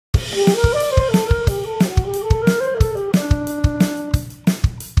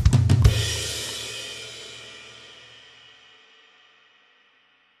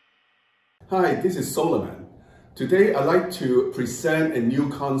Hi, this is Solomon. Today I'd like to present a new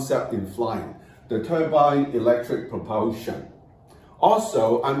concept in flying, the turbine electric propulsion.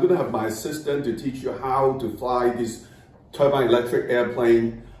 Also, I'm going to have my assistant to teach you how to fly this turbine electric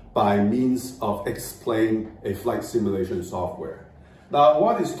airplane by means of explain a flight simulation software. Now,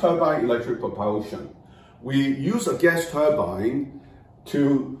 what is turbine electric propulsion? We use a gas turbine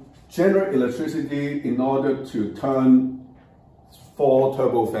to generate electricity in order to turn 4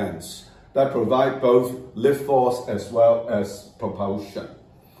 turbofans that provide both lift force as well as propulsion.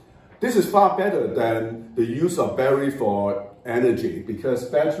 This is far better than the use of battery for energy because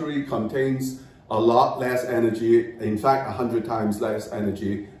battery contains a lot less energy, in fact 100 times less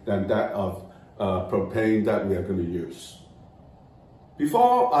energy than that of propane that we are going to use.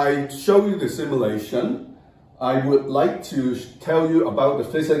 Before I show you the simulation, I would like to tell you about the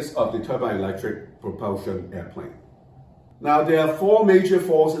physics of the turbine electric propulsion airplane. Now, there are 4 major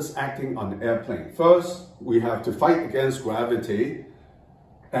forces acting on the airplane. First, we have to fight against gravity,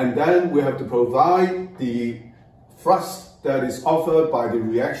 and then we have to provide the thrust that is offered by the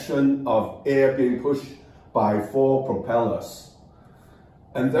reaction of air being pushed by 4 propellers.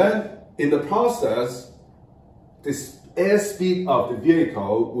 And then, in the process, this airspeed of the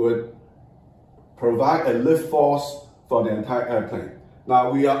vehicle would provide a lift force for the entire airplane.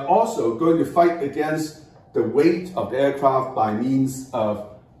 Now, we are also going to fight against the weight of the aircraft by means of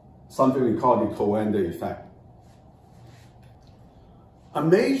something we call the Coanda effect. A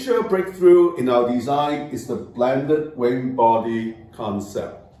major breakthrough in our design is the blended wing body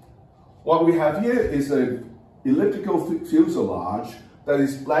concept. What we have here is an elliptical fuselage that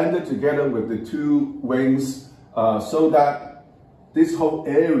is blended together with the 2 wings so that this whole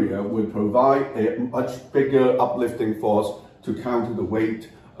area would provide a much bigger uplifting force to counter the weight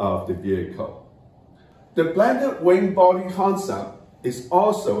of the vehicle. The blended wing body concept is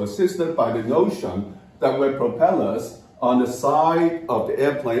also assisted by the notion that with propellers on the side of the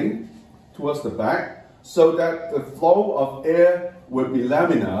airplane towards the back, so that the flow of air would be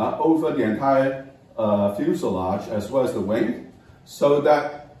laminar over the entire fuselage as well as the wing, so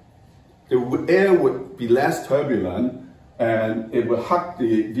that the air would be less turbulent and it would hug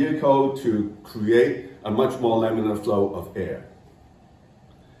the vehicle to create a much more laminar flow of air.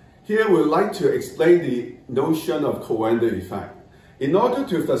 Here we would like to explain the notion of Coanda effect. In order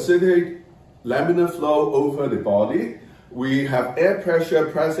to facilitate laminar flow over the body, we have air pressure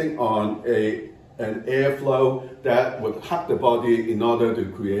pressing on an airflow that would hug the body in order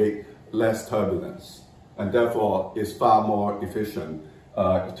to create less turbulence, and therefore is far more efficient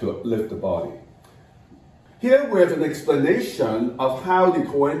to lift the body. Here we have an explanation of how the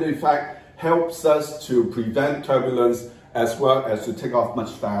Coanda effect helps us to prevent turbulence as well as to take off much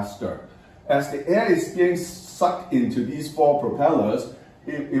faster. As the air is being sucked into these 4 propellers,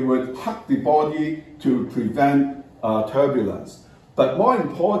 it would hug the body to prevent turbulence. But more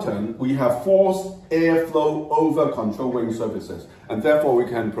important, we have forced airflow over control wing surfaces, and therefore we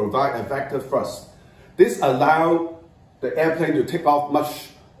can provide a vector thrust. This allows the airplane to take off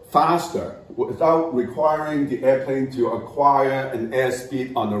much faster without requiring the airplane to acquire an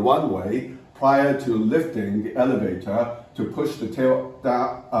airspeed on the runway prior to lifting the elevator to push the tail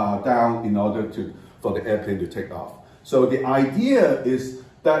down in order for the airplane to take off. So the idea is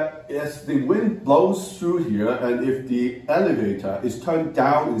that as the wind blows through here, and if the elevator is turned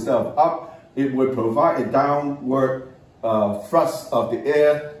down instead of up, it would provide a downward thrust of the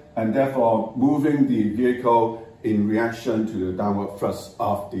air, and therefore moving the vehicle in reaction to the downward thrust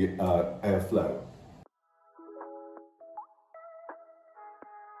of the airflow.